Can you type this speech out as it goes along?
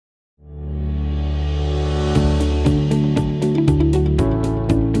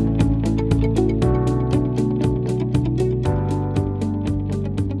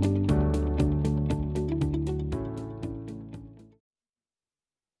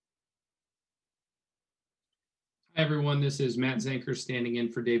Everyone, this is Matt Zanker standing in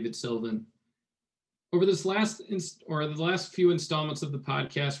for David Sylvan. Over the last few installments of the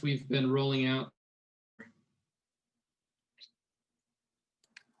podcast, we've been rolling out.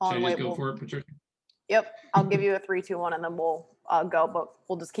 Should I just go for it, Patricia? Yep, I'll give you a 3, 2, 1, and then we'll go, but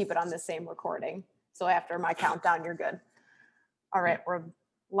we'll just keep it on the same recording. So after my countdown, you're good. All right, we're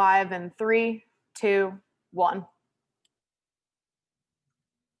live in 3, 2, 1.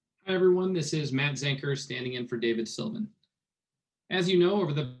 Hi, everyone. This is Matt Zanker standing in for David Sylvan. As you know,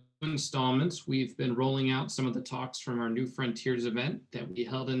 over the installments, we've been rolling out some of the talks from our New Frontiers event that we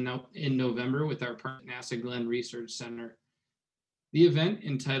held in November with our partner, NASA Glenn Research Center. The event,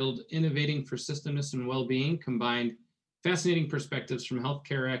 entitled Innovating for Systemness and Wellbeing, combined fascinating perspectives from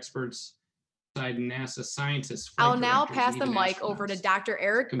healthcare experts, NASA scientists. I'll now pass the mic over to Dr.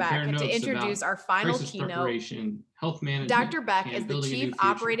 Eric Beck to introduce our final keynote. Health management. Dr. Beck is the Chief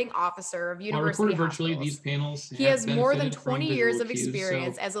Operating Officer of University Hospitals. These panels he has more than 20 years of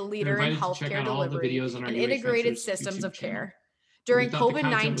experience as a leader in healthcare delivery and integrated systems of care. During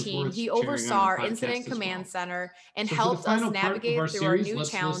COVID-19, he oversaw our Incident Command Center and helped us navigate through our new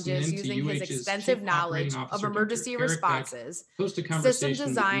challenges using his extensive knowledge of emergency responses, system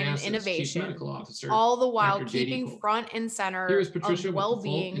design and innovation, all the while keeping front and center of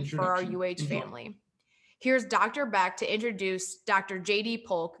well-being for our UH family. Here's Dr. Beck to introduce Dr. J.D.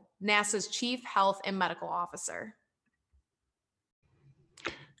 Polk, NASA's Chief Health and Medical Officer.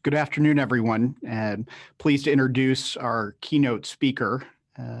 Good afternoon, everyone, and pleased to introduce our keynote speaker,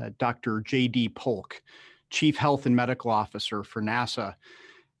 Dr. J.D. Polk, Chief Health and Medical Officer for NASA.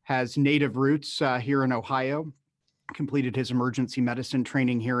 Has native roots here in Ohio, completed his emergency medicine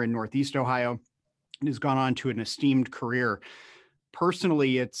training here in Northeast Ohio, and has gone on to an esteemed career.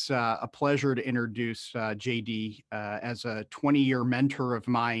 Personally, it's a pleasure to introduce J.D. As a 20-year mentor of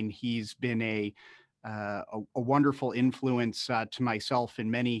mine. He's been a wonderful influence to myself and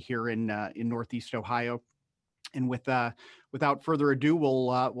many here in Northeast Ohio. And without further ado,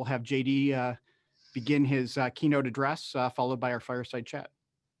 we'll have JD begin his keynote address, followed by our fireside chat.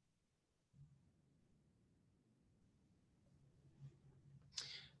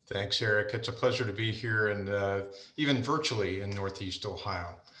 Thanks, Eric. It's a pleasure to be here and even virtually in Northeast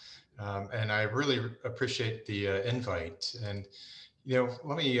Ohio. And I really appreciate the invite. And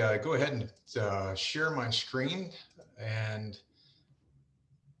let me go ahead and share my screen, and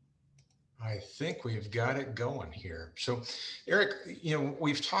I think we've got it going here. So, Eric,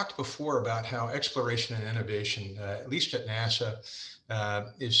 we've talked before about how exploration and innovation, at least at NASA,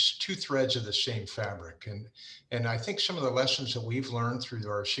 is two threads of the same fabric. And I think some of the lessons that we've learned through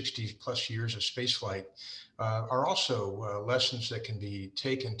our 60 plus years of spaceflight are also lessons that can be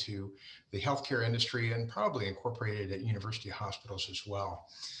taken to the healthcare industry and probably incorporated at university hospitals as well.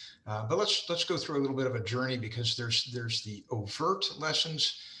 But let's go through a little bit of a journey, because there's the overt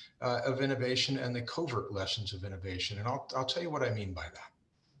lessons of innovation and the covert lessons of innovation. And I'll tell you what I mean by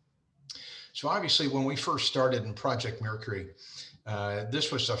that. So obviously, when we first started in Project Mercury,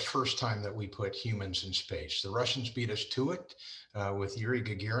 this was the first time that we put humans in space. The Russians beat us to it with Yuri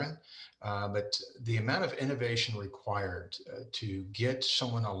Gagarin. But the amount of innovation required to get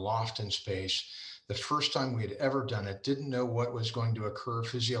someone aloft in space, the first time we had ever done it, didn't know what was going to occur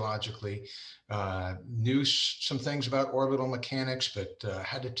physiologically, knew some things about orbital mechanics, but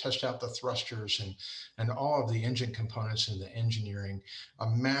had to test out the thrusters and all of the engine components and the engineering, a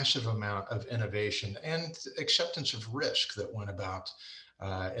massive amount of innovation and acceptance of risk that went about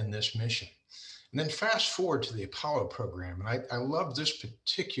in this mission. And then fast forward to the Apollo program. And I love this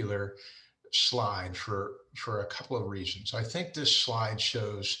particular slide for a couple of reasons. I think this slide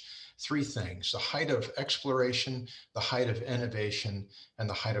shows three things: the height of exploration, the height of innovation, and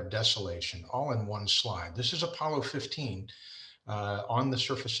the height of desolation, all in one slide. This is Apollo 15 on the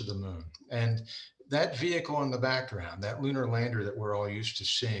surface of the moon. And that vehicle in the background, that lunar lander that we're all used to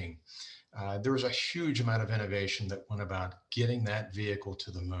seeing, there was a huge amount of innovation that went about getting that vehicle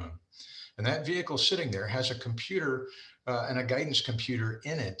to the moon. And that vehicle sitting there has a computer and a guidance computer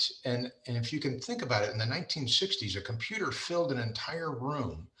in it. And if you can think about it, in the 1960s, a computer filled an entire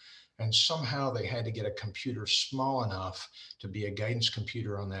room. And somehow they had to get a computer small enough to be a guidance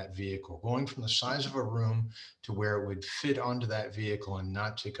computer on that vehicle, going from the size of a room to where it would fit onto that vehicle and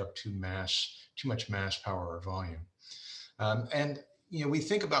not take up too much mass, power, or volume. We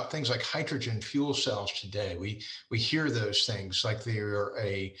think about things like hydrogen fuel cells today. We hear those things like they are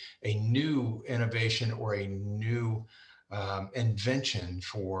a new innovation or a new invention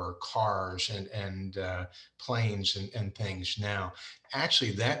for cars and planes and things now.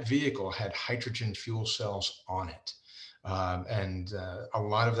 Actually, that vehicle had hydrogen fuel cells on it. A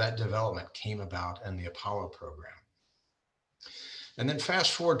lot of that development came about in the Apollo program. And then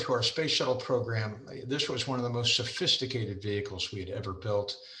fast forward to our space shuttle program. This was one of the most sophisticated vehicles we had ever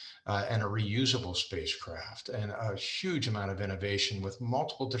built, and a reusable spacecraft, and a huge amount of innovation with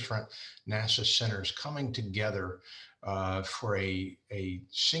multiple different NASA centers coming together for a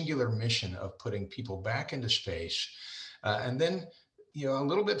singular mission of putting people back into space. And then, a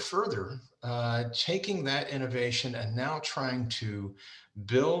little bit further, taking that innovation and now trying to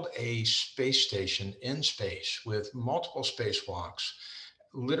build a space station in space with multiple spacewalks,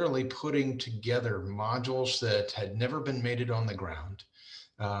 literally putting together modules that had never been mated on the ground,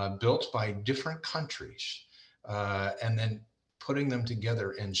 built by different countries, and then putting them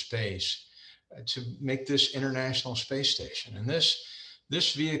together in space to make this International Space Station. And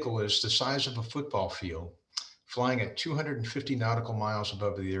this vehicle is the size of a football field, flying at 250 nautical miles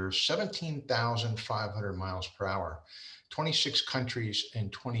above the earth, 17,500 miles per hour, 26 countries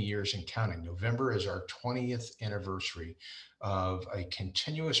and 20 years and counting. November is our 20th anniversary of a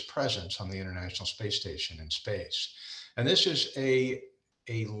continuous presence on the International Space Station in space. And this is a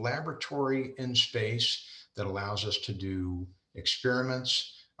laboratory in space that allows us to do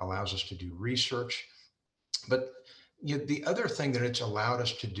experiments, allows us to do research. But the other thing that it's allowed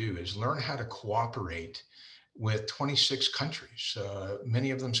us to do is learn how to cooperate with 26 countries,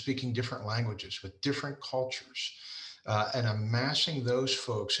 many of them speaking different languages with different cultures, and amassing those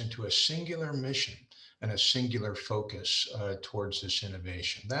folks into a singular mission and a singular focus towards this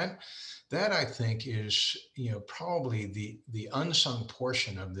innovation. That I think is, probably the unsung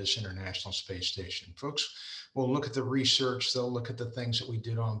portion of this International Space Station. Folks will look at the research, they'll look at the things that we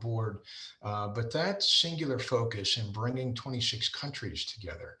did on board, but that singular focus in bringing 26 countries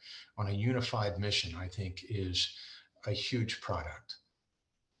together on a unified mission, I think, is a huge product.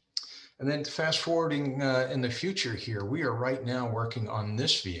 And then fast forwarding in the future here, we are right now working on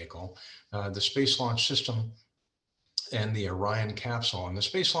this vehicle, the Space Launch System and the Orion capsule. And the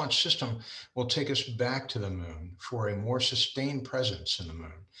Space Launch System will take us back to the moon for a more sustained presence in the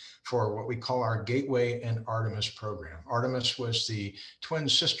moon for what we call our Gateway and Artemis program. Artemis was the twin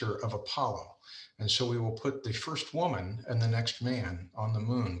sister of Apollo. And so we will put the first woman and the next man on the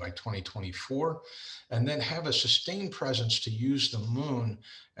moon by 2024, and then have a sustained presence to use the moon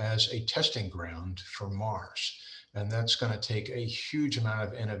as a testing ground for Mars. And that's going to take a huge amount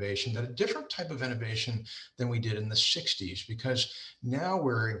of innovation, a different type of innovation than we did in the 60s, because now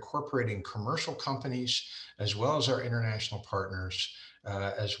we're incorporating commercial companies as well as our international partners,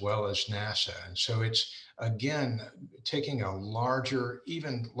 as well as NASA. And so it's, again, taking a larger,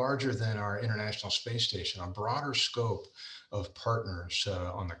 even larger than our International Space Station, a broader scope of partners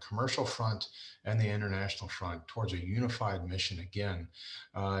on the commercial front and the international front towards a unified mission, again,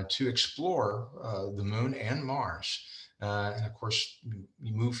 to explore the moon and Mars. And of course,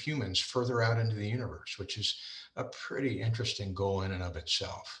 you move humans further out into the universe, which is a pretty interesting goal in and of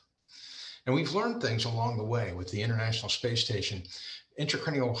itself. And we've learned things along the way with the International Space Station,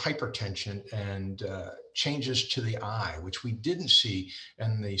 intracranial hypertension and changes to the eye, which we didn't see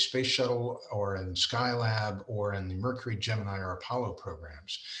in the Space Shuttle or in Skylab or in the Mercury, Gemini, or Apollo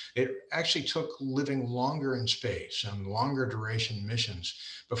programs. It actually took living longer in space and longer duration missions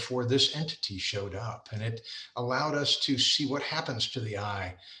before this entity showed up. And it allowed us to see what happens to the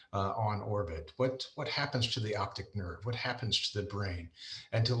eye on orbit, what happens to the optic nerve, what happens to the brain,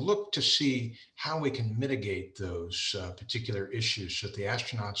 and to look to see how we can mitigate those particular issues so that the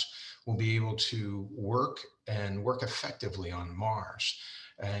astronauts will be able to work effectively on Mars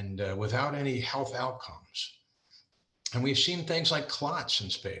and without any health outcomes. And we've seen things like clots in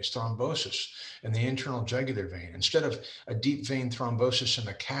space, thrombosis in the internal jugular vein. Instead of a deep vein thrombosis in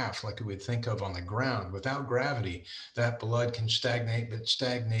the calf, like we would think of on the ground, without gravity, that blood can stagnate, but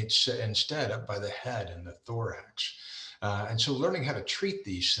stagnates instead up by the head and the thorax. And so learning how to treat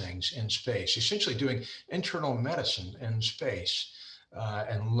these things in space, essentially doing internal medicine in space,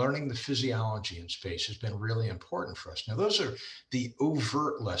 and learning the physiology in space has been really important for us. Now, those are the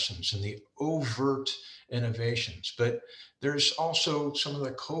overt lessons and the overt innovations, but there's also some of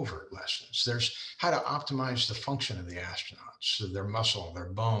the covert lessons. There's how to optimize the function of the astronauts, so their muscle, their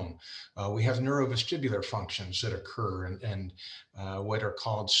bone. We have neurovestibular functions that occur and what are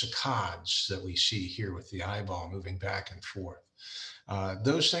called saccades that we see here with the eyeball moving back and forth.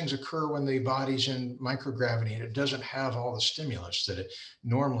 Those things occur when the body's in microgravity and it doesn't have all the stimulus that it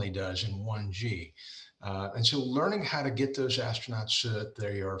normally does in 1G. And so learning how to get those astronauts so that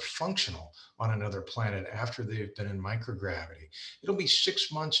they are functional on another planet after they've been in microgravity. It'll be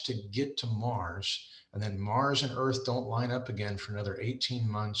 6 months to get to Mars, and then Mars and Earth don't line up again for another 18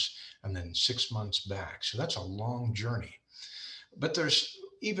 months, and then 6 months back. So that's a long journey. But there's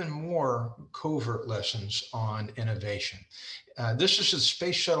even more covert lessons on innovation. This is the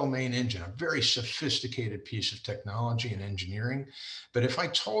Space Shuttle main engine, a very sophisticated piece of technology and engineering. But if I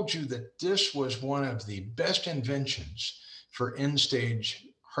told you that this was one of the best inventions for end-stage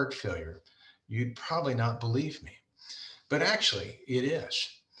heart failure, you'd probably not believe me. But actually, it is.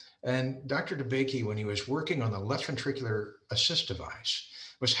 And Dr. DeBakey, when he was working on the left ventricular assist device,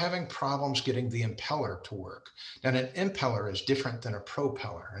 was having problems getting the impeller to work. Now, an impeller is different than a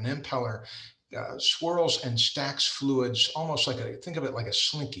propeller. An impeller swirls and stacks fluids almost like think of it like a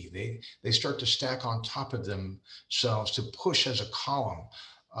slinky. They start to stack on top of themselves to push as a column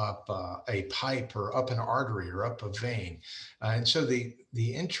up a pipe or up an artery or up a vein. And so the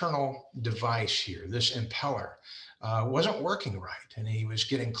internal device here, this impeller, wasn't working right. And he was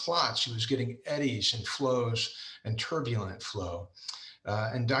getting clots, he was getting eddies and flows and turbulent flow.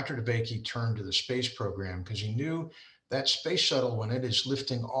 And Dr. DeBakey turned to the space program because he knew that space shuttle, when it is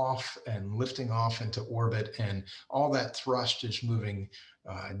lifting off into orbit and all that thrust is moving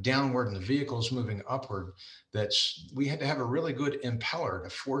downward and the vehicle is moving upward, we had to have a really good impeller to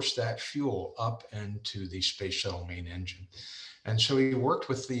force that fuel up into the space shuttle main engine. And so he worked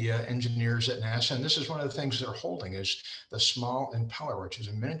with the engineers at NASA, and this is one of the things they're holding is the small impeller, which is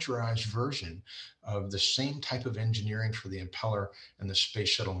a miniaturized version of the same type of engineering for the impeller and the space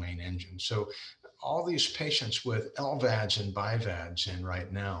shuttle main engine. So all these patients with LVADs and BiVADs in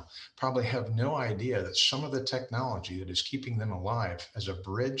right now probably have no idea that some of the technology that is keeping them alive as a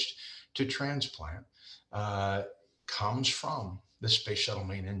bridge to transplant comes from the space shuttle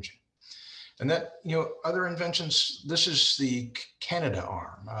main engine. And that, other inventions, this is the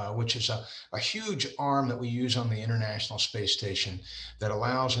Canadarm, which is a huge arm that we use on the International Space Station that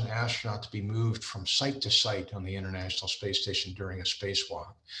allows an astronaut to be moved from site to site on the International Space Station during a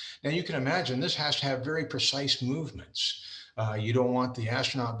spacewalk. Now you can imagine this has to have very precise movements. You don't want the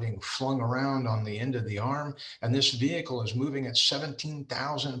astronaut being flung around on the end of the arm, and this vehicle is moving at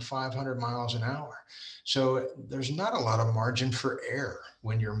 17,500 miles an hour. So there's not a lot of margin for error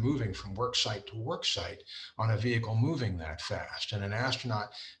when you're moving from work site to work site on a vehicle moving that fast and an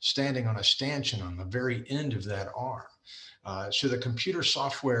astronaut standing on a stanchion on the very end of that arm. So the computer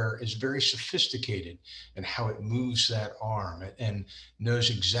software is very sophisticated in how it moves that arm and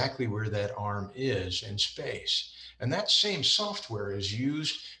knows exactly where that arm is in space. And that same software is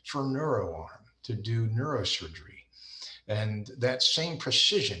used for NeuroArm to do neurosurgery. And that same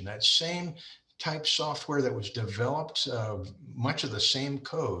precision, that same type software that was developed, much of the same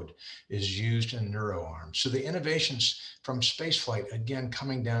code is used in NeuroArm. So the innovations from spaceflight, again,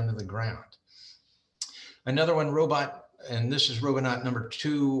 coming down to the ground. Another one, robot, and this is Robonaut number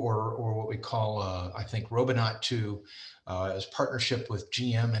 2, or what we call, I think, Robonaut 2, as partnership with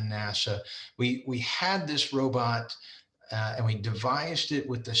GM and NASA. We had this robot and we devised it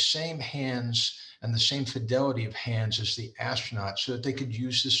with the same hands and the same fidelity of hands as the astronauts so that they could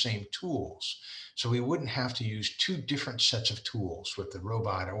use the same tools. So we wouldn't have to use 2 different sets of tools with the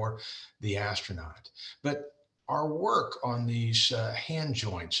robot or the astronaut. But our work on these hand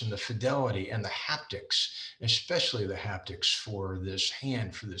joints and the fidelity and the haptics, especially the haptics for this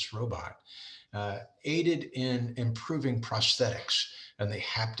hand, for this robot, aided in improving prosthetics and the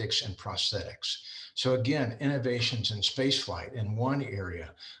haptics and prosthetics. So again, innovations in spaceflight in one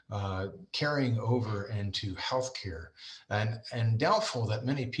area, carrying over into healthcare, and doubtful that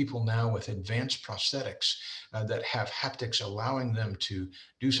many people now with advanced prosthetics that have haptics allowing them to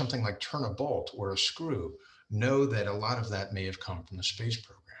do something like turn a bolt or a screw know that a lot of that may have come from the space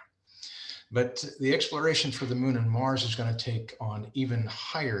program. But the exploration for the moon and Mars is going to take on even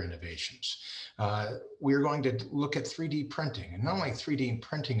higher innovations. We're going to look at 3D printing, and not only 3D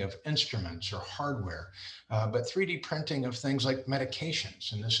printing of instruments or hardware, but 3D printing of things like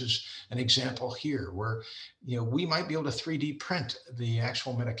medications. And this is an example here where, we might be able to 3D print the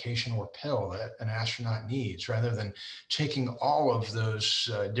actual medication or pill that an astronaut needs, rather than taking all of those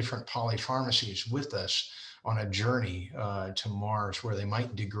different polypharmacies with us on a journey to Mars, where they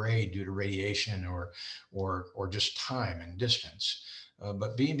might degrade due to radiation or just time and distance.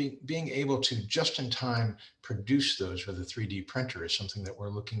 But being able to just in time produce those with a 3D printer is something that we're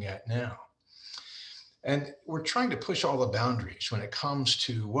looking at now. And we're trying to push all the boundaries when it comes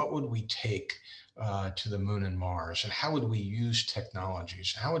to what would we take to the moon and Mars, and how would we use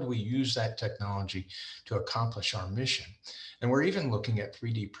technologies? How would we use that technology to accomplish our mission? And we're even looking at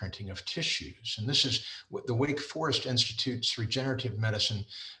 3D printing of tissues. And this is what the Wake Forest Institute's regenerative medicine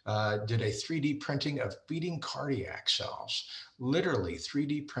did a 3D printing of beating cardiac cells, literally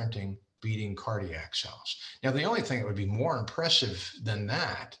 3D printing beating cardiac cells. Now, the only thing that would be more impressive than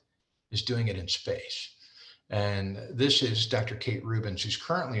that is doing it in space. And this is Dr. Kate Rubins, who's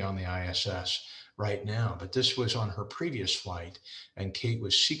currently on the ISS right now, but this was on her previous flight, and Kate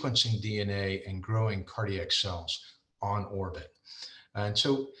was sequencing DNA and growing cardiac cells on orbit. And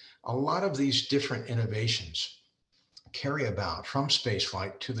so a lot of these different innovations carry about from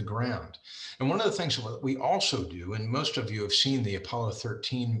spaceflight to the ground. And one of the things that we also do, and most of you have seen the Apollo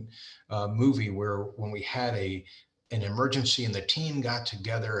 13 movie, where when we had an emergency and the team got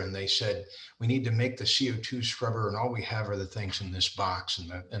together and they said, we need to make the CO2 scrubber, and all we have are the things in this box,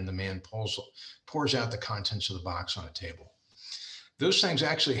 and the man pours out the contents of the box on a table. Those things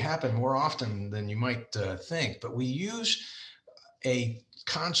actually happen more often than you might think, but we use a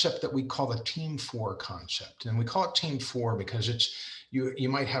concept that we call the Team 4 concept. And we call it Team 4 because it's you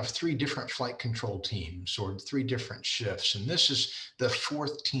might have 3 different flight control teams or 3 different shifts. And this is the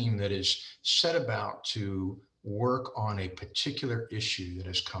 4th team that is set about to work on a particular issue that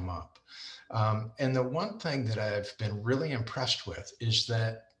has come up. And the one thing that I've been really impressed with is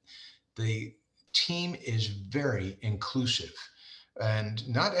that the team is very inclusive. And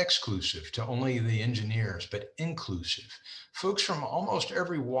not exclusive to only the engineers, but inclusive. Folks from almost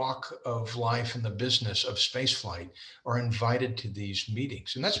every walk of life in the business of spaceflight are invited to these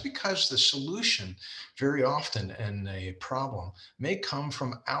meetings. And that's because the solution very often in a problem may come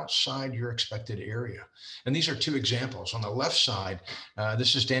from outside your expected area. And these are 2 examples. On the left side,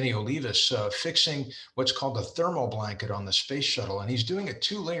 this is Danny Olivas fixing what's called a thermal blanket on the space shuttle. And he's doing a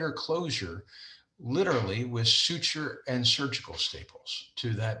 2-layer closure, literally with suture and surgical staples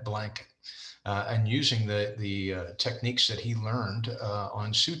to that blanket, and using the techniques that he learned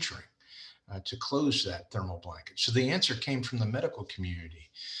on suturing to close that thermal blanket. So the answer came from the medical community.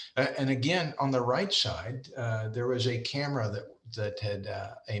 And again, on the right side, there was a camera that had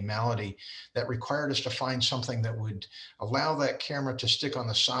a malady that required us to find something that would allow that camera to stick on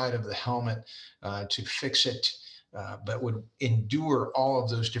the side of the helmet to fix it, but would endure all of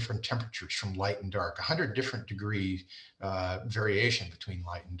those different temperatures from light and dark, 100 different degree variation between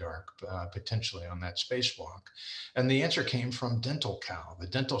light and dark, potentially on that spacewalk. And the answer came from Dental Cal, the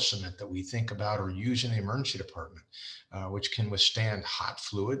dental cement that we think about or use in the emergency department, which can withstand hot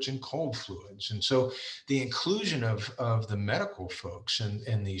fluids and cold fluids. And so the inclusion of the medical folks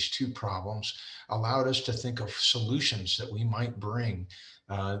in these 2 problems allowed us to think of solutions that we might bring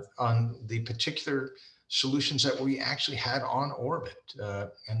on the particular solutions that we actually had on orbit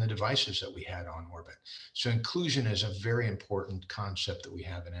and the devices that we had on orbit. So inclusion is a very important concept that we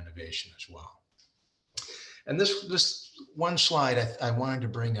have in innovation as well. And this one slide I wanted to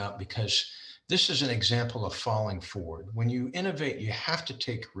bring up because this is an example of falling forward. When you innovate, you have to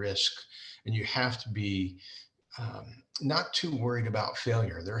take risk, and you have to be not too worried about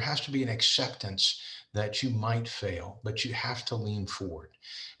failure. There has to be an acceptance that you might fail, but you have to lean forward.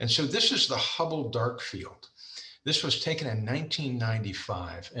 And so this is the Hubble Dark Field. This was taken in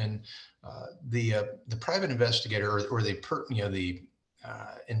 1995, and the private investigator or the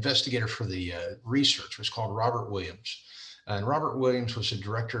investigator for the research was called Robert Williams. And Robert Williams was the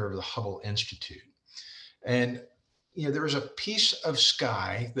director of the Hubble Institute. And there is a piece of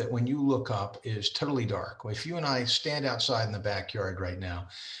sky that when you look up is totally dark. If you and I stand outside in the backyard right now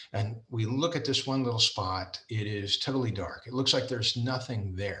and we look at this one little spot, it is totally dark. It looks like there's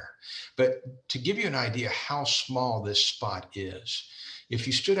nothing there. But to give you an idea how small this spot is, if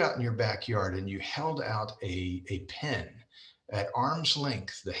you stood out in your backyard and you held out a pen at arm's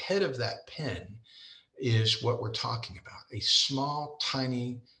length, the head of that pen is what we're talking about, a small,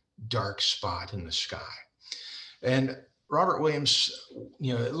 tiny, dark spot in the sky. And Robert Williams,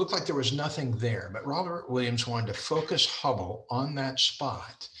 it looked like there was nothing there, but Robert Williams wanted to focus Hubble on that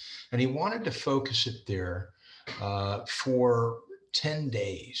spot. And he wanted to focus it there for 10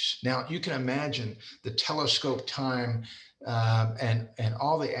 days. Now, you can imagine the telescope time and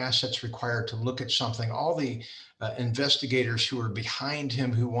all the assets required to look at something, all the investigators who were behind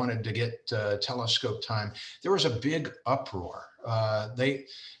him who wanted to get telescope time. There was a big uproar.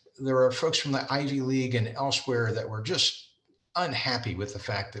 There are folks from the Ivy League and elsewhere that were just unhappy with the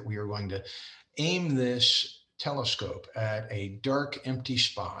fact that we were going to aim this telescope at a dark, empty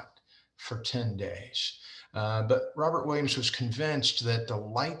spot for 10 days. But Robert Williams was convinced that the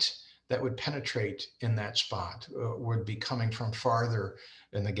light that would penetrate in that spot would be coming from farther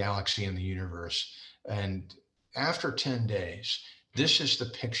in the galaxy and the universe. And after 10 days, this is the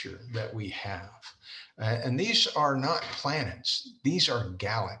picture that we have. And these are not planets, these are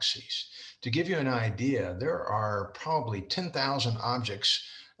galaxies. To give you an idea, there are probably 10,000 objects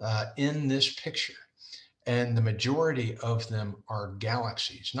in this picture. And the majority of them are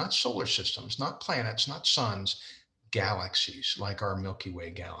galaxies, not solar systems, not planets, not suns, galaxies like our Milky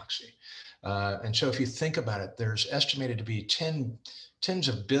Way galaxy. And so if you think about it, there's estimated to be tens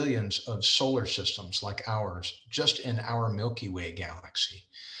of billions of solar systems like ours just in our Milky Way galaxy.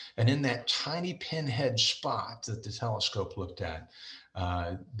 And in that tiny pinhead spot that the telescope looked at,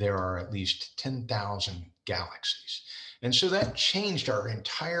 there are at least 10,000 galaxies. And so that changed our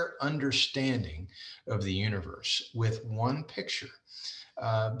entire understanding of the universe with one picture.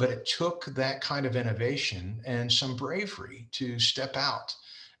 But it took that kind of innovation and some bravery to step out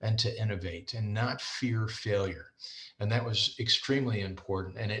and to innovate and not fear failure. And that was extremely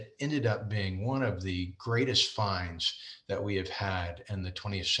important. And it ended up being one of the greatest finds that we have had in the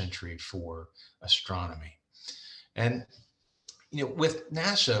 20th century for astronomy. And, with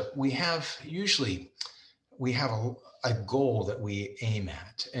NASA, we have a goal that we aim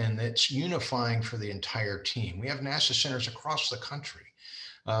at, and it's unifying for the entire team. We have NASA centers across the country.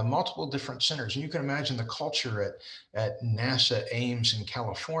 Multiple different centers. And you can imagine the culture at NASA Ames in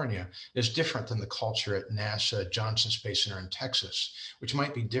California is different than the culture at NASA Johnson Space Center in Texas, which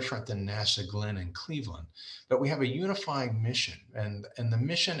might be different than NASA Glenn in Cleveland. But we have a unifying mission, and the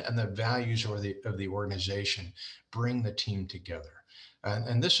mission and the values of the organization bring the team together.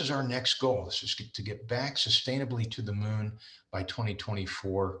 And this is our next goal. This is to get back sustainably to the moon by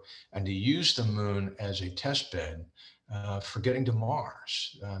 2024 and to use the moon as a test bed for getting to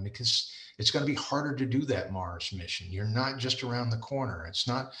Mars, because it's going to be harder to do that Mars mission. You're not just around the corner. It's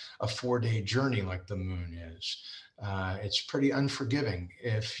not a 4-day journey like the moon is. It's pretty unforgiving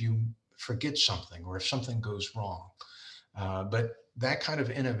if you forget something or if something goes wrong. But that kind of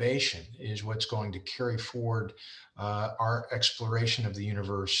innovation is what's going to carry forward our exploration of the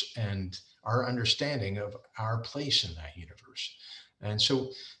universe and our understanding of our place in that universe. And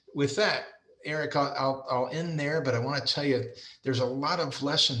so with that, Eric, I'll end there, but I want to tell you there's a lot of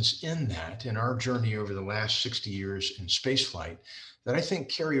lessons in that in our journey over the last 60 years in spaceflight that I think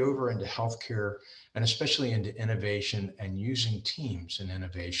carry over into healthcare and especially into innovation and using teams in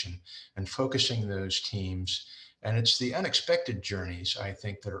innovation and focusing those teams. And it's the unexpected journeys, I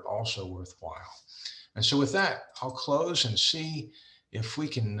think, that are also worthwhile. And so with that, I'll close and see if we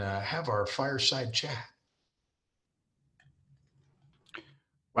can have our fireside chat.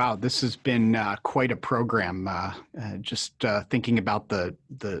 Wow, this has been quite a program. Just thinking about the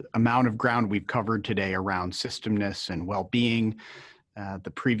amount of ground we've covered today around systemness and well-being.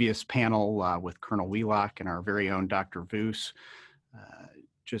 The previous panel with Colonel Wheelock and our very own Dr. Voos.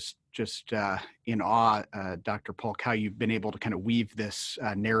 Just in awe, Dr. Polk, how you've been able to kind of weave this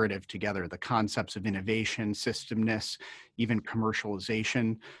narrative together, the concepts of innovation, systemness, even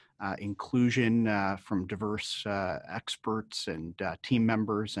commercialization. Inclusion from diverse experts and team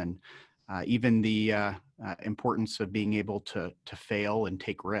members, and even the importance of being able to fail and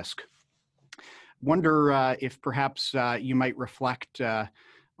take risk. Wonder if perhaps you might reflect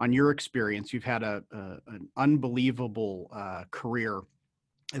on your experience. You've had an unbelievable career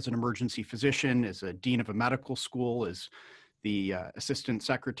as an emergency physician, as a dean of a medical school, as the assistant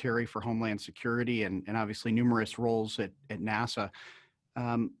secretary for Homeland Security, and obviously numerous roles at NASA.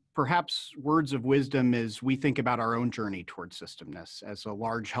 Perhaps words of wisdom as we think about our own journey towards systemness as a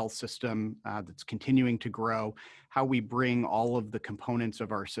large health system that's continuing to grow, how we bring all of the components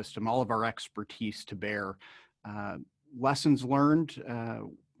of our system, all of our expertise to bear. Lessons learned,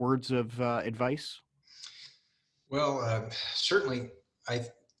 words of advice? Well, certainly, I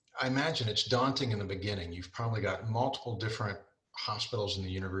imagine it's daunting in the beginning. You've probably got multiple different hospitals in the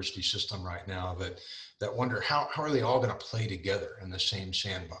university system right now that wonder how are they all going to play together in the same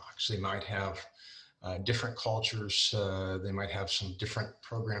sandbox. They might have different cultures. They might have some different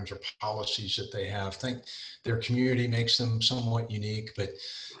programs or policies that they have. Think their community makes them somewhat unique, but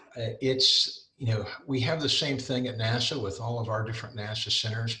it's, we have the same thing at NASA with all of our different NASA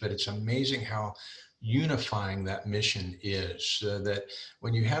centers, but it's amazing how unifying that mission is. That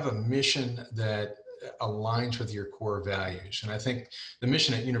when you have a mission that aligns with your core values. And I think the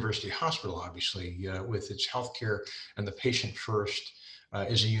mission at University Hospital, obviously, with its healthcare and the patient first,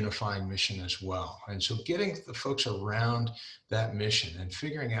 is a unifying mission as well. And so getting the folks around that mission and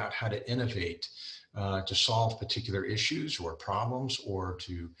figuring out how to innovate to solve particular issues or problems or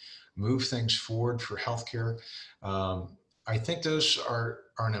to move things forward for healthcare, I think those are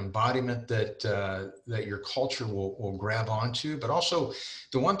an embodiment that your culture will grab onto. But also,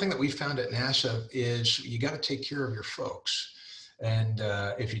 the one thing that we found at NASA is you got to take care of your folks. And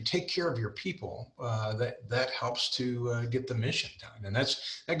if you take care of your people, that helps to get the mission done. And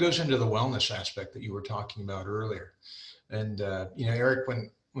that goes into the wellness aspect that you were talking about earlier. And Eric,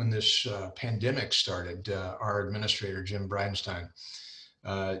 when this pandemic started, our administrator Jim Bridenstine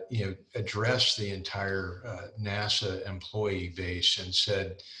addressed the entire NASA employee base and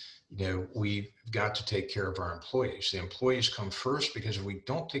said, we've got to take care of our employees. The employees come first, because if we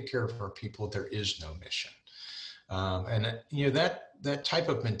don't take care of our people, there is no mission. That type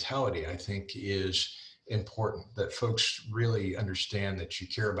of mentality, I think, is important, that folks really understand that you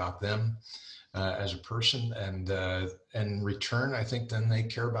care about them as a person, and in return, I think then they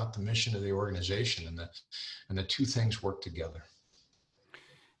care about the mission of the organization, and the two things work together.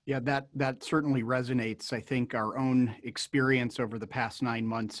 Yeah, that certainly resonates. I think our own experience over the past 9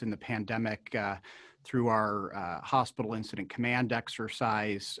 months in the pandemic, through our hospital incident command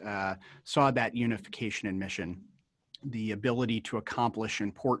exercise, saw that unification in mission, the ability to accomplish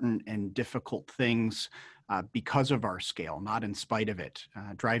important and difficult things because of our scale, not in spite of it,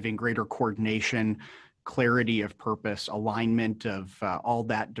 driving greater coordination, clarity of purpose, alignment of all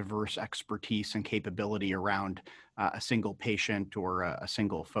that diverse expertise and capability around a single patient or a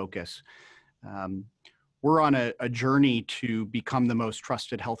single focus. We're on a journey to become the most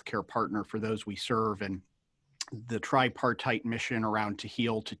trusted healthcare partner for those we serve, and the tripartite mission around to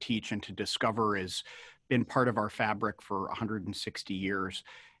heal, to teach, and to discover has been part of our fabric for 160 years.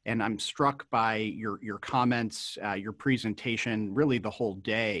 And I'm struck by your comments, your presentation, really the whole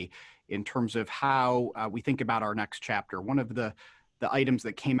day, in terms of how we think about our next chapter. One of the items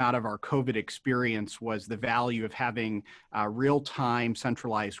that came out of our COVID experience was the value of having real-time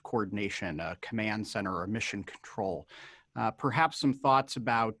centralized coordination, a command center, a mission control. Perhaps some thoughts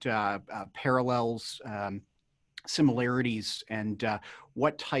about parallels, similarities, and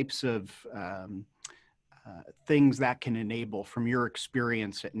what types of things that can enable from your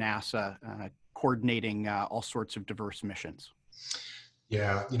experience at NASA, coordinating all sorts of diverse missions.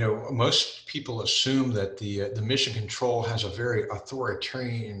 Yeah, most people assume that the mission control has a very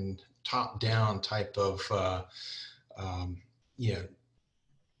authoritarian, top-down type of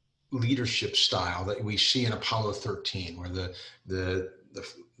leadership style that we see in Apollo 13, where the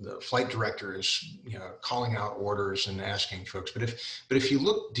flight director is calling out orders and asking folks. But if you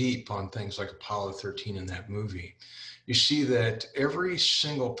look deep on things like Apollo 13 in that movie, you see that every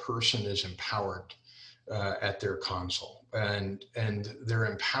single person is empowered at their console, and they're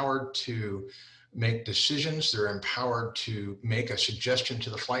empowered to make decisions. They're empowered to make a suggestion to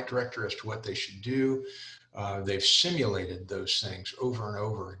the flight director as to what they should do. They've simulated those things over and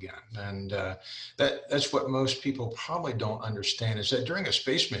over again. And that's what most people probably don't understand, is that during a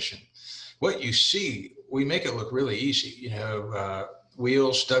space mission, what you see, we make it look really easy. Doug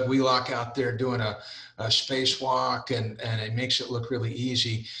Wheelock out there doing a spacewalk, and it makes it look really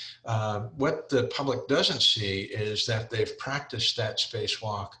easy. What the public doesn't see is that they've practiced that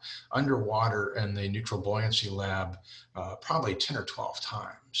spacewalk underwater in the neutral buoyancy lab probably 10 or 12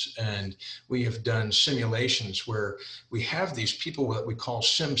 times. And we have done simulations where we have these people that we call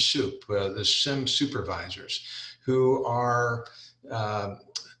sim soup, the sim supervisors, who are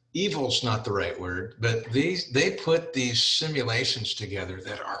evil's not the right word, but they put these simulations together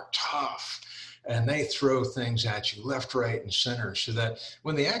that are tough, and they throw things at you left, right, and center, so that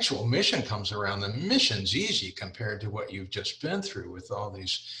when the actual mission comes around, the mission's easy compared to what you've just been through with all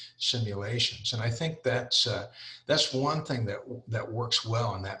these simulations. And I think that's one thing that works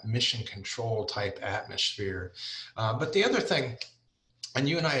well in that mission control type atmosphere. But the other thing, and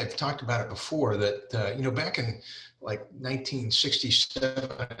you and I have talked about it before, that back in like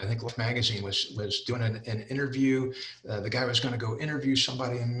 1967, I think Life magazine was doing an interview. The guy was going to go interview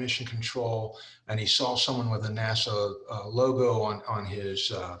somebody in mission control, and he saw someone with a NASA logo on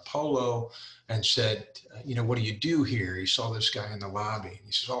his polo, and said, what do you do here? He saw this guy in the lobby, and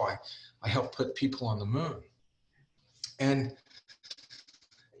he says, oh, I help put people on the moon. And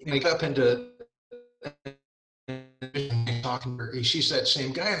he got up into talking, he sees that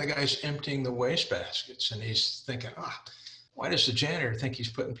same guy, and the guy's emptying the waste baskets, and he's thinking, why does the janitor think he's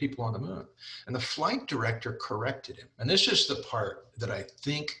putting people on the moon? And the flight director corrected him. And this is the part that I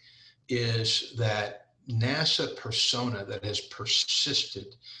think is that NASA persona that has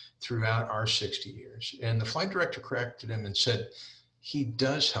persisted throughout our 60 years. And the flight director corrected him and said, he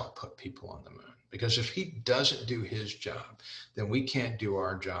does help put people on the moon. Because if he doesn't do his job, then we can't do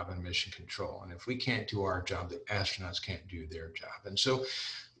our job in mission control. And if we can't do our job, the astronauts can't do their job. And so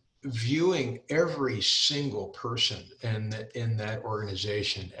viewing every single person in that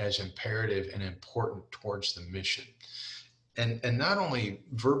organization as imperative and important towards the mission, and not only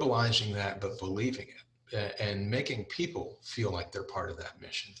verbalizing that, but believing it and making people feel like they're part of that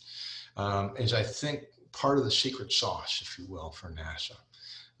mission, is, I think, part of the secret sauce, if you will, for NASA.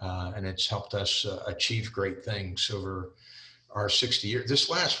 And it's helped us achieve great things over our 60 years. This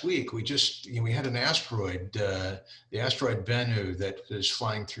last week, we had an asteroid, the asteroid Bennu, that is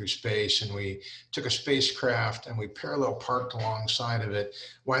flying through space, and we took a spacecraft and we parallel parked alongside of it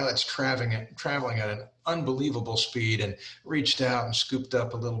while it's traveling at an unbelievable speed, and reached out and scooped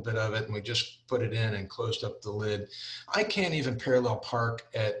up a little bit of it, and we just put it in and closed up the lid. I can't even parallel park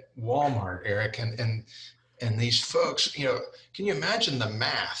at Walmart, Eric, and these folks, can you imagine the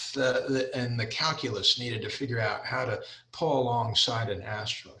math and the calculus needed to figure out how to pull alongside an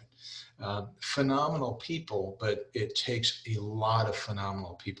asteroid? Phenomenal people, but it takes a lot of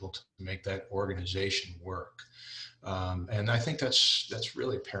phenomenal people to make that organization work. And I think that's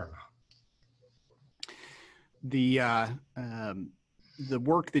really paramount. The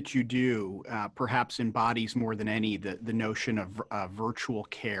work that you do perhaps embodies more than any the notion of virtual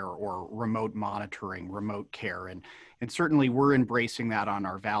care or remote monitoring, remote care, and certainly we're embracing that on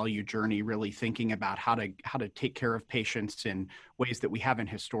our value journey, really thinking about how to take care of patients in ways that we haven't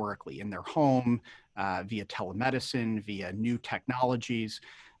historically, in their home, via telemedicine, via new technologies.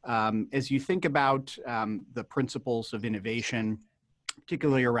 As you think about the principles of innovation,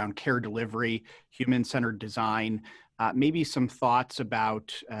 particularly around care delivery, human-centered design, maybe some thoughts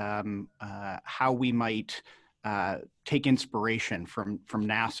about how we might take inspiration from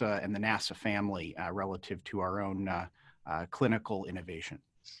NASA and the NASA family relative to our own clinical innovation.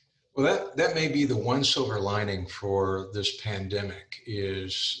 Well, that may be the one silver lining for this pandemic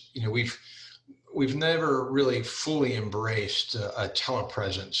is, we've never really fully embraced a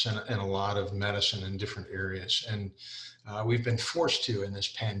telepresence in a lot of medicine in different areas. And we've been forced to in this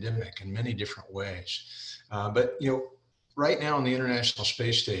pandemic in many different ways. But right now on the International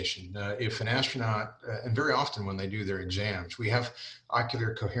Space Station, if an astronaut, and very often when they do their exams, we have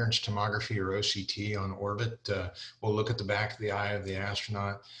ocular coherence tomography or OCT on orbit. We'll look at the back of the eye of the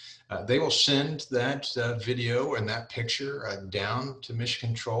astronaut. They will send that video and that picture down to Mission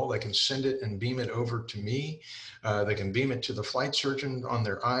Control. They can send it and beam it over to me. They can beam it to the flight surgeon on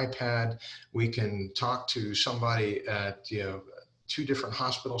their iPad. We can talk to somebody at 2 different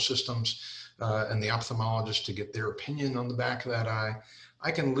hospital systems and the ophthalmologist to get their opinion on the back of that eye. I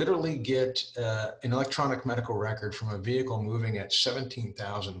can literally get an electronic medical record from a vehicle moving at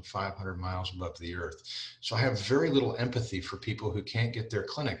 17,500 miles above the earth. So I have very little empathy for people who can't get their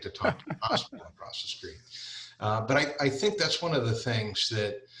clinic to talk to the hospital across the street. But I think that's one of the things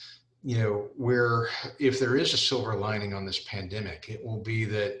that, where if there is a silver lining on this pandemic, it will be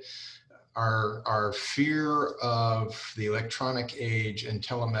that our fear of the electronic age and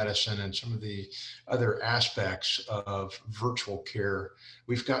telemedicine and some of the other aspects of virtual care,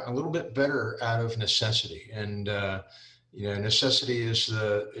 we've gotten a little bit better out of necessity. And necessity is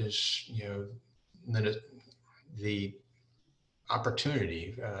the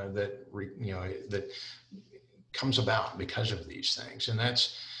opportunity that comes about because of these things. And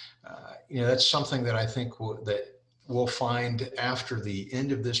that's something that I think we'll find after the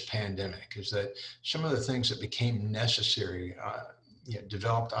end of this pandemic, is that some of the things that became necessary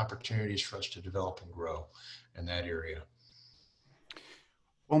developed opportunities for us to develop and grow in that area.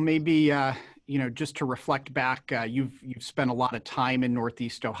 Well, maybe just to reflect back, you've spent a lot of time in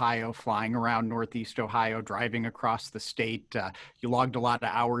Northeast Ohio, flying around Northeast Ohio, driving across the state. You logged a lot of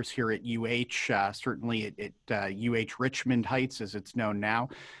hours here at UH, certainly at UH Richmond Heights, as it's known now.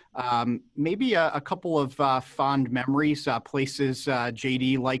 Maybe a couple of fond memories, places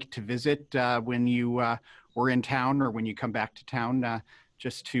JD liked to visit when you were in town or when you come back to town,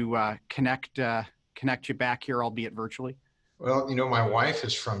 just to connect you back here, albeit virtually. Well, my wife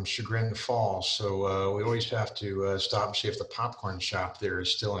is from Chagrin Falls, so we always have to stop and see if the popcorn shop there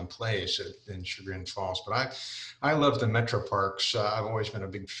is still in place in Chagrin Falls. But I love the metro parks. I've always been a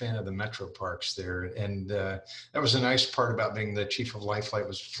big fan of the metro parks there. And that was a nice part about being the chief of Life Flight,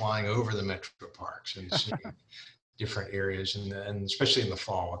 was flying over the metro parks and seeing different areas, and especially in the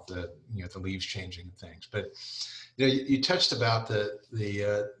fall with the leaves changing and things. But you touched about the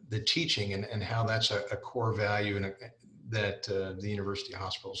teaching and how that's a core value that the university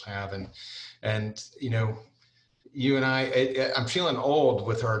hospitals have. And you and I'm feeling old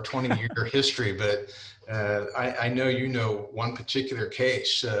with our 20-year history, but I know one particular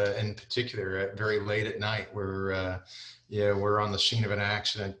case in particular, very late at night, where we're on the scene of an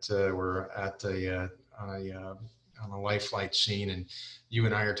accident. We're at on a life flight scene, and you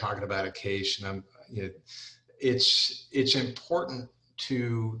and I are talking about a case, and it's important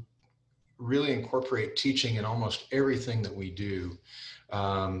to really incorporate teaching in almost everything that we do.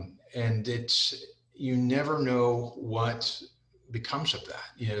 And you never know what becomes of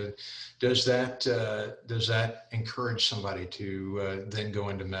that? Does that encourage somebody to then go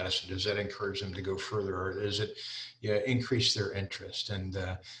into medicine? Does that encourage them to go further, or does it increase their interest? And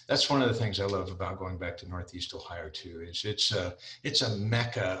that's one of the things I love about going back to Northeast Ohio too. Is it's a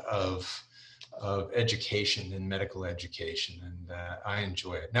mecca of education and medical education, and I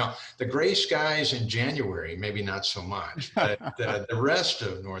enjoy it. Now, the gray skies in January, maybe not so much, but the rest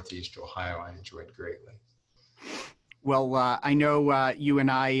of Northeast Ohio, I enjoyed greatly. Well, I know you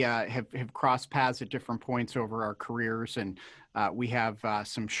and I have crossed paths at different points over our careers, and we have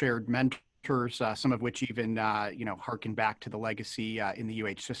some shared mentors, some of which even, harken back to the legacy in the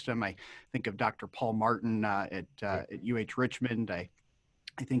UH system. I think of Dr. Paul Martin at UH Richmond. I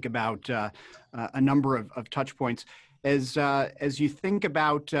think about a number of touch points. As you think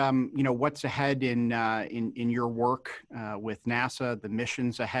about what's ahead in your work with NASA, the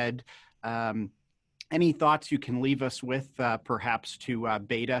missions ahead, any thoughts you can leave us with, perhaps to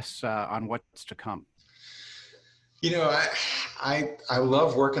bait us on what's to come? I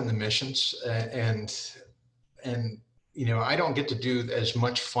love working the missions, and I don't get to do as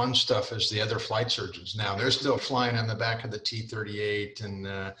much fun stuff as the other flight surgeons now. They're still flying on the back of the T-38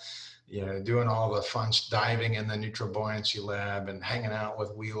 and doing all the fun diving in the neutral buoyancy lab and hanging out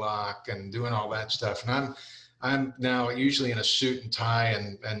with Wheelock and doing all that stuff. And I'm now usually in a suit and tie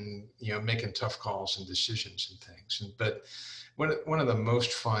and making tough calls and decisions and things. But one of the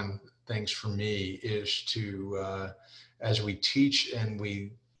most fun things for me is to, as we teach and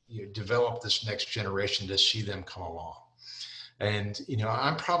we develop this next generation, to see them come along. And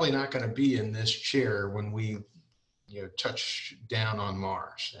I'm probably not going to be in this chair when we touch down on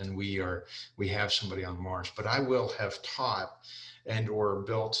Mars and we have somebody on Mars, but I will have taught and or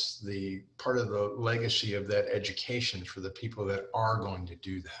built the part of the legacy of that education for the people that are going to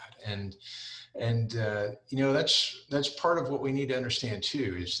do that. And that's part of what we need to understand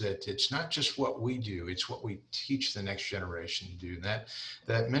too, is that it's not just what we do, it's what we teach the next generation to do. That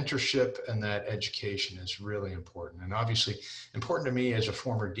mentorship and that education is really important, and obviously important to me as a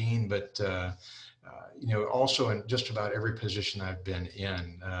former dean, but also in just about every position I've been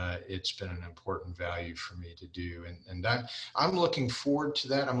in, it's been an important value for me to do. And I'm looking forward to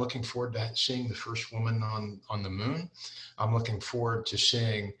that. I'm looking forward to seeing the first woman on the moon. I'm looking forward to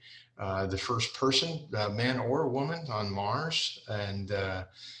seeing the first person, man or woman, on Mars. And,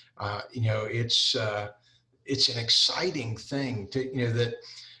 it's an exciting thing to, that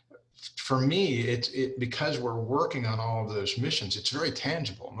for me, because we're working on all of those missions, it's very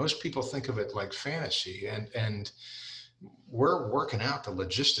tangible. Most people think of it like fantasy, and we're working out the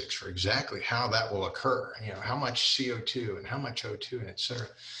logistics for exactly how that will occur. How much CO2 and how much O2 and et cetera.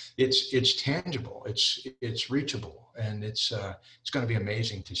 It's tangible, it's reachable, and it's going to be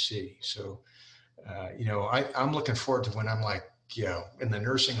amazing to see. So, I'm looking forward to when I'm like, in the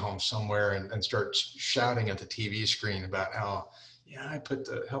nursing home somewhere and start shouting at the TV screen about how, I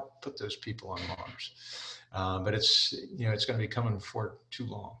helped put those people on Mars. But it's going to be coming before too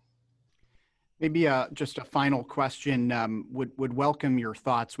long. Maybe just a final question. Would welcome your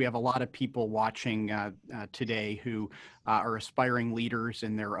thoughts. We have a lot of people watching today who are aspiring leaders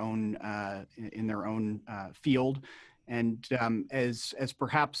in their own field, and as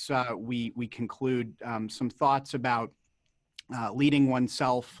perhaps we conclude, some thoughts about leading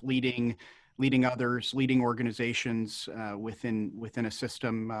oneself, leading others, leading organizations within a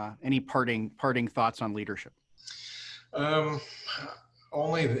system. Any parting thoughts on leadership?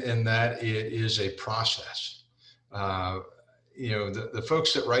 Only in that it is a process. The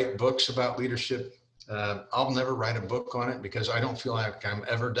folks that write books about leadership, I'll never write a book on it because I don't feel like I'm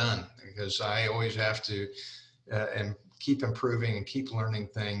ever done, because I always have to and keep improving and keep learning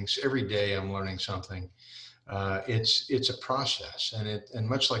things. Every day I'm learning something. It's a process, and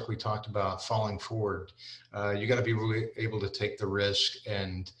much like we talked about falling forward, you got to be really able to take the risk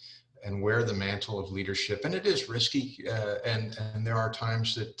and wear the mantle of leadership. And it is risky, and there are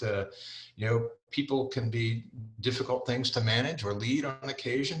times that people can be difficult things to manage or lead on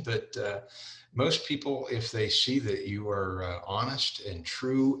occasion, but most people, if they see that you are honest and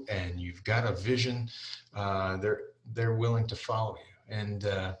true and you've got a vision, they're willing to follow you. And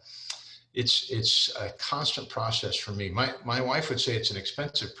it's a constant process for me. My wife would say it's an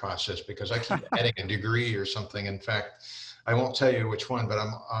expensive process because I keep adding a degree or something. In fact, I won't tell you which one, but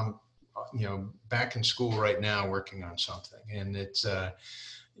I'm back in school right now working on something, and it's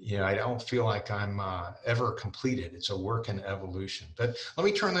I don't feel like I'm ever completed. It's a work in evolution. But let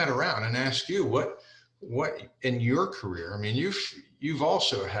me turn that around and ask you, what in your career, I mean, you've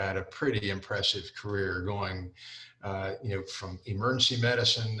also had a pretty impressive career going, from emergency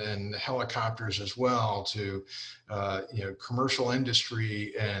medicine and helicopters as well to, commercial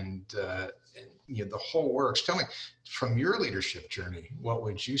industry and the whole works. Tell me, from your leadership journey, what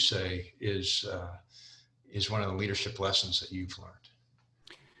would you say is one of the leadership lessons that you've learned?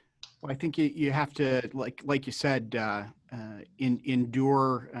 Well, I think you have to, like you said,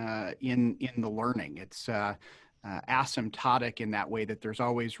 endure in the learning. It's asymptotic in that way that there's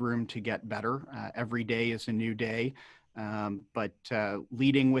always room to get better. Every day is a new day, but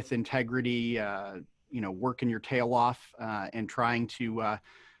leading with integrity, working your tail off and trying to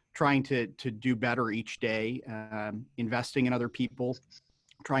do better each day, investing in other people,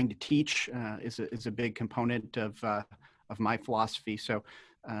 trying to teach is a big component of my philosophy. So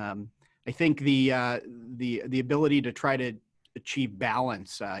I think the ability to try to achieve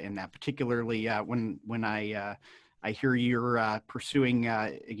balance in that, particularly when I hear you're pursuing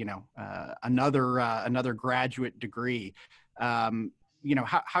another graduate degree. How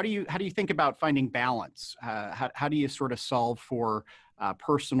do you think about finding balance? How do you sort of solve for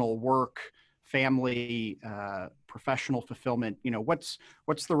personal, work, family, professional fulfillment? What's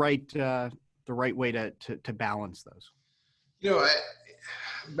the right way to balance those?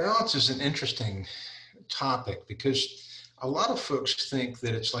 Balance is an interesting topic because a lot of folks think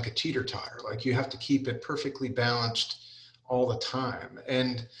that it's like a teeter-totter, like you have to keep it perfectly balanced all the time.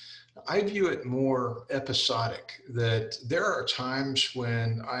 And I view it more episodic, that there are times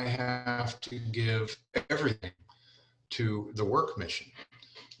when I have to give everything to the work mission.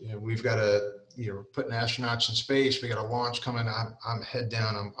 We've got to, putting astronauts in space, we got a launch coming, I'm head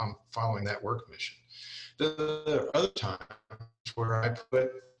down, I'm following that work mission. There are other times where I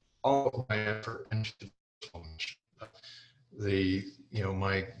put all of my effort into the mission.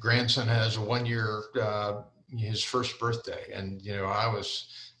 My grandson has a 1 year, his first birthday, and, I was,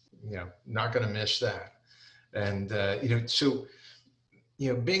 not going to miss that. And,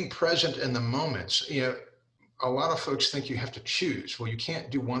 being present in the moments, a lot of folks think you have to choose. Well, you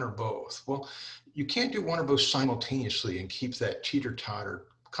can't do one or both. Well, you can't do one or both simultaneously and keep that teeter-totter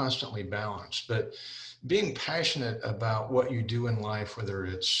constantly balanced. But being passionate about what you do in life, whether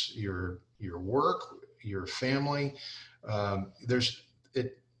it's your work, your family, I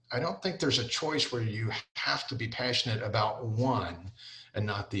don't think there's a choice where you have to be passionate about one and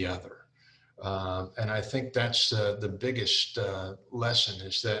not the other. And I think that's the biggest lesson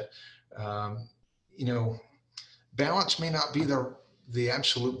is that, balance may not be the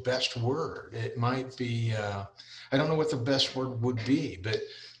absolute best word. It might be, I don't know what the best word would be, but,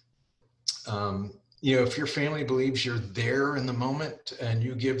 if your family believes you're there in the moment and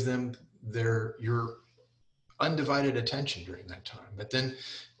you give them your undivided attention during that time, but then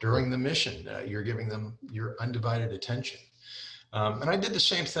during the mission, you're giving them your undivided attention. And I did the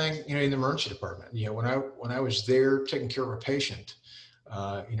same thing, in the emergency department. When I was there taking care of a patient,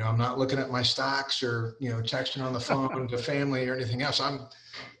 I'm not looking at my stocks or, texting on the phone to family or anything else. I'm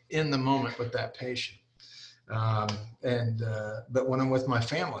in the moment with that patient. But when I'm with my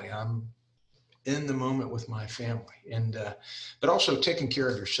family, I'm in the moment with my family, and but also taking care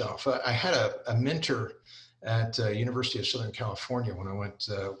of yourself. I had a mentor at University of Southern California when I went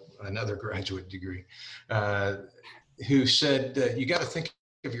another graduate degree, who said that you got to think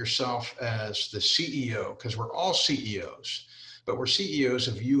of yourself as the CEO, because we're all CEOs, but we're CEOs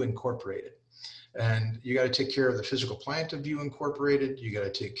of You Incorporated. And you got to take care of the physical plant of You Incorporated. You got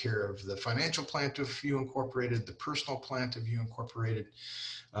to take care of the financial plant of You Incorporated, the personal plant of You Incorporated.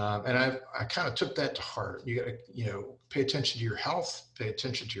 And I kind of took that to heart. You got to, pay attention to your health, pay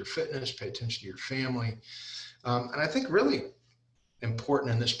attention to your fitness, pay attention to your family. And I think really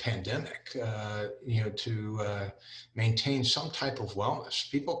important in this pandemic, to maintain some type of wellness.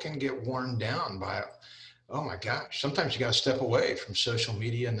 People can get worn down by, oh my gosh, sometimes you got to step away from social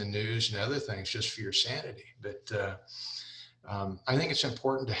media and the news and other things just for your sanity. But I think it's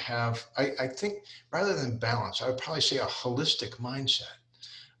important to have, I think rather than balance, I would probably say a holistic mindset.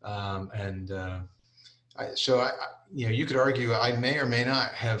 You could argue I may or may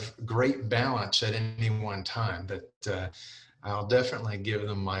not have great balance at any one time, but I'll definitely give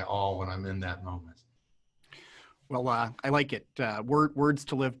them my all when I'm in that moment. Well, I like it. Words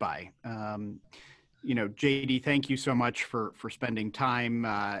to live by. JD, thank you so much for spending time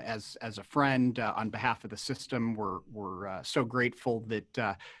as a friend on behalf of the system. We're so grateful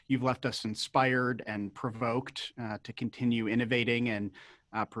that you've left us inspired and provoked to continue innovating and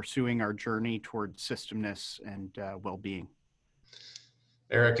pursuing our journey toward systemness and well-being.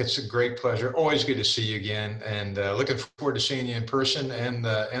 Eric, it's a great pleasure. Always good to see you again, and looking forward to seeing you in person and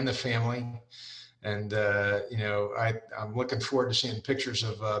the family. And, I'm looking forward to seeing pictures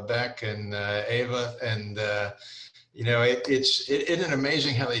of Beck and Ava. And, isn't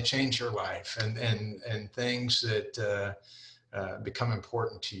amazing how they change your life and things that become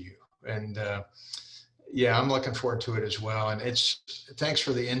important to you. And yeah, I'm looking forward to it as well. And thanks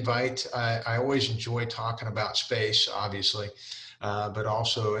for the invite. I always enjoy talking about space, obviously, but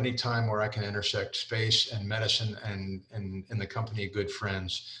also anytime where I can intersect space and medicine and in the company of good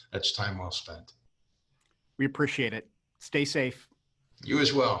friends, that's time well spent. We appreciate it. Stay safe. You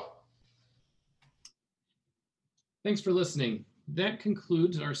as well. Thanks for listening. That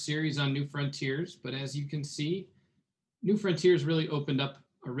concludes our series on New Frontiers, but as you can see, New Frontiers really opened up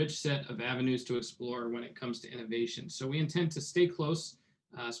a rich set of avenues to explore when it comes to innovation. So we intend to stay close,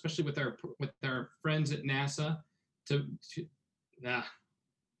 especially with our friends at NASA. I'm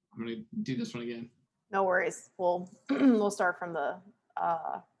going to do this one again. No worries. We'll start from the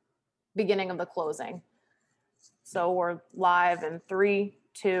beginning of the closing. So we're live in 3,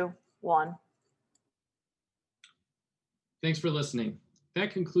 2, 1. Thanks for listening.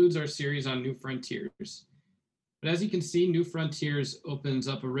 That concludes our series on New Frontiers. But as you can see, New Frontiers opens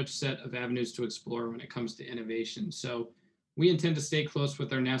up a rich set of avenues to explore when it comes to innovation. So we intend to stay close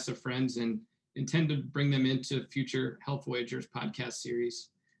with our NASA friends and intend to bring them into future Health Voyagers podcast series.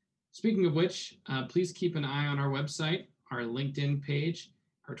 Speaking of which, please keep an eye on our website, our LinkedIn page,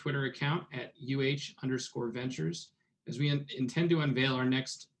 our Twitter account at UH_ventures, as we intend to unveil our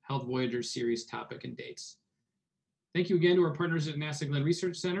next Health Voyagers series topic and dates. Thank you again to our partners at NASA Glenn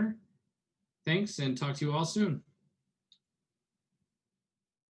Research Center. Thanks, and talk to you all soon.